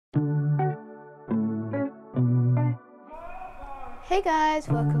Hey guys,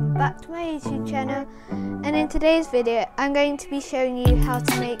 welcome back to my YouTube channel, and in today's video I'm going to be showing you how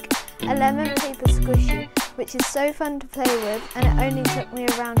to make a lemon paper squishy, which is so fun to play with, and it only took me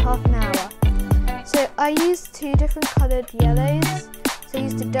around half an hour. So I used two different coloured yellows, so I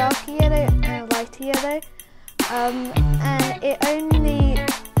used a darker yellow and a lighter yellow, and it only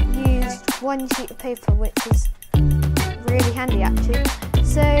used one sheet of paper, which is really handy actually.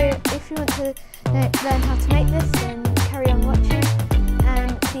 So if you want to learn how to make this, then carry on watching,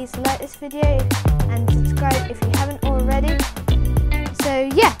 and please like this video and subscribe if you haven't already. So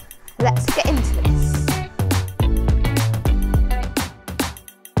yeah, let's get into this.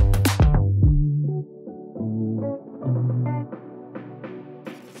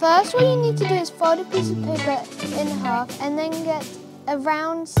 First, what you need to do is fold a piece of paper in half and then get a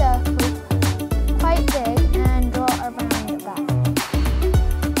round circle quite big and draw around the back.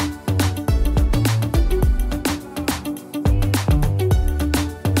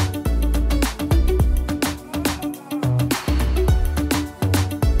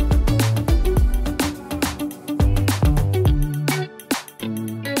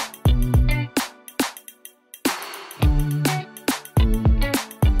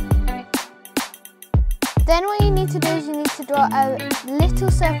 Then what you need to do is you need to draw a little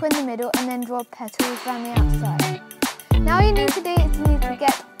circle in the middle and then draw petals around the outside. Now what you need to do is you need to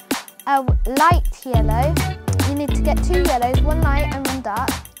get a light yellow. You need to get two yellows, one light and one dark.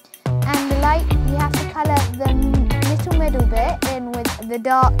 And the light, you have to colour the little middle bit in with the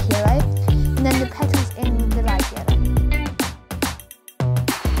dark yellow, and then the petals in with the light yellow.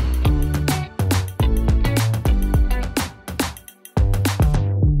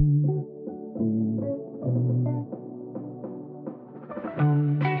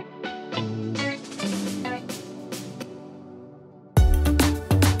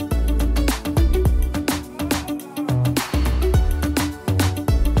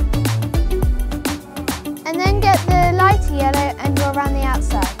 And then get the lighter yellow and draw around the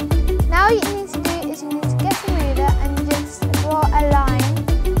outside. Now what you need to do is you need to get a ruler and just draw a line.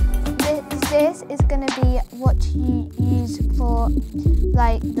 This is going to be what you use for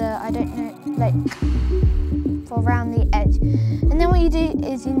like for around the edge. And then what you do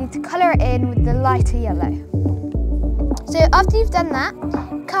is you need to colour it in with the lighter yellow. So after you've done that,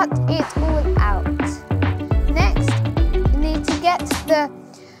 cut it all out. Next, you need to get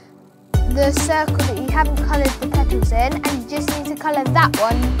the circle that you haven't coloured the petals in, and you just need to colour that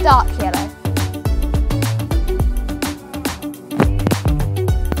one dark yellow.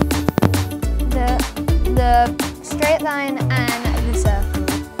 The straight line and the circle.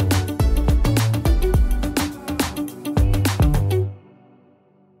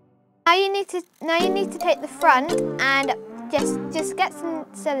 Now you need to take the front and just get some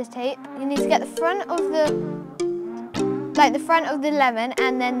sellotape. You need to get the front of the front of the lemon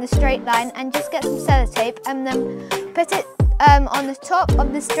and then the straight line, and just get some sellotape and then put it on the top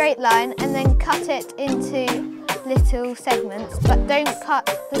of the straight line and then cut it into little segments, but don't cut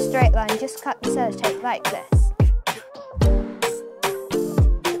the straight line, just cut the sellotape like this.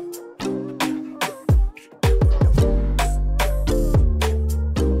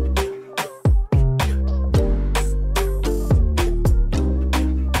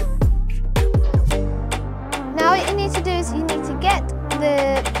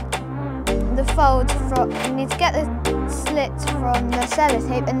 You need to get the slits from the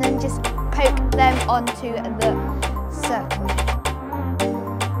sellotape and then just poke them onto the circle.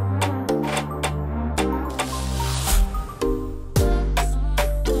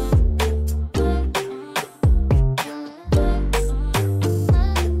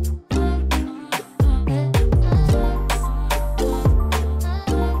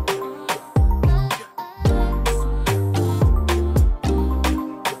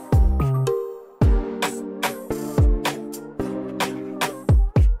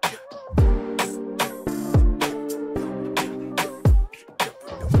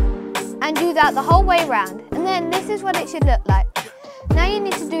 And do that the whole way round, and then this is what it should look like. Now you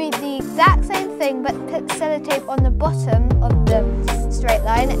need to do the exact same thing, but put sellotape on the bottom of the straight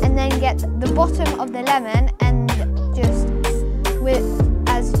line, and then get the bottom of the lemon and just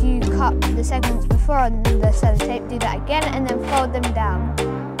as you cut the segments before on the sellotape, do that again and then fold them down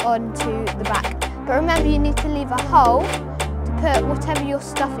onto the back. But remember, you need to leave a hole to put whatever you're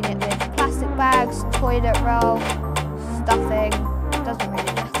stuffing it with. Plastic bags, toilet roll, stuffing, doesn't really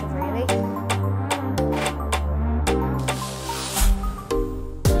matter.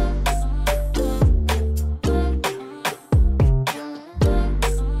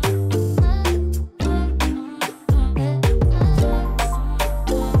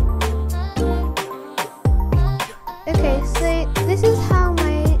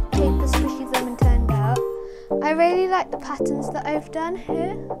 patterns that I've done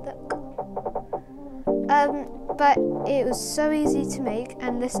here. Look. But it was so easy to make,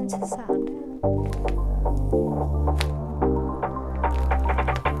 and listen to the sound.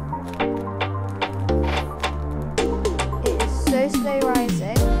 It is so slow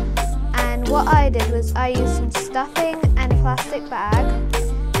rising, and what I did was I used some stuffing and a plastic bag.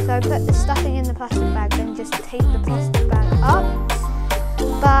 So I put the stuffing in the plastic bag, then just tape the plastic bag up.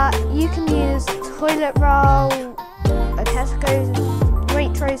 But you can use toilet roll, a Tesco's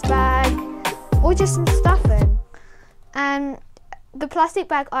Waitrose bag, or just some stuffing. And the plastic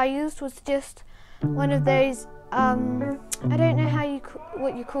bag I used was just one of those, I don't know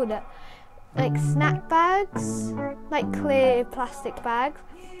what you call it, like snack bags, like clear plastic bags.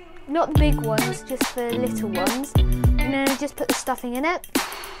 Not the big ones, just the little ones. And then I just put the stuffing in it.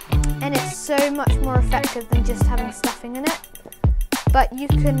 And it's so much more effective than just having stuffing in it. But you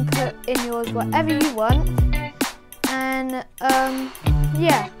can put in yours whatever you want. And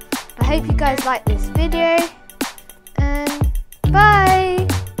yeah, I hope you guys like this video.